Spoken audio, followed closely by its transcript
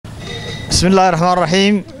بسم الله الرحمن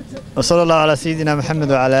الرحيم وصلى الله على سيدنا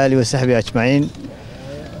محمد وعلى آله وصحبه أجمعين.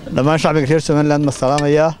 لما شعبك غير سوماليلاند السلام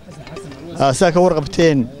يا ساكا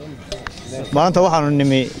ورقبتين ما أنت واحد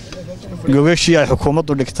نمي جوجشي الحكومة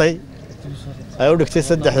ضدكتي أيوة ضدكتي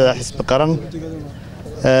سدح حسب قرن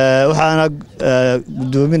وحنا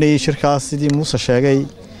قدوميني شركة سيدي موسى شاقي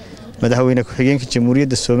مدحوينك حقين كجمهورية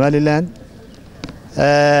السوماليلاند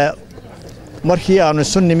markii aanu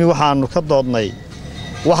sunnimi waxaanu ka doodnay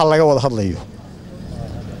waxa laga wada hadlayo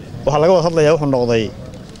wuxuu noqday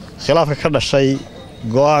khilaafka ka dhashay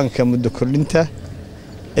go'aanka muddo kordhinta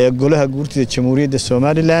ee golaha guurtida jamhuuriyadda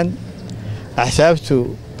Soomaaliland axsaabtu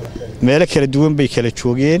meel kala duwan bay kala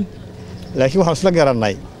joogeen laakiin waxaan isla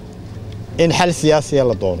garanay in xal siyaasi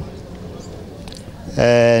la doono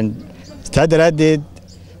taadaradeed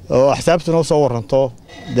oo axsaabtuna soo waranto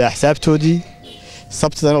axsaabtoodii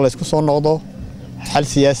sabtidana la isku soo noqdo xal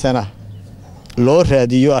siyaasana loo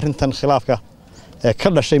raadiyo arintan khilaafka ee ka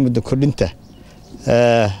dhashay muddo kordhinta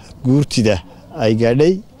guurtida ay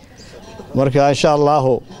gaadhay marka insha Allah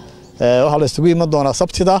waxa la isugu iman doonaa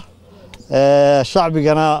sabtida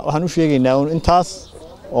shacbigana waxaan u sheegaynaa intaas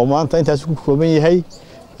oo maanta intaas ku kooban yahay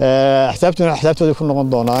axsaabtooda ku noqon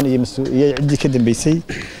doonaan iyo cidii ka dambeysay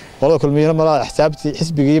والله كل مية مرة حسابتي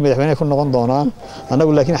حسبي مدحوينه يكون نقون دونان أنا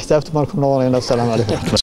أقول لكن حسابتي ما نكون نقون. السلام عليكم.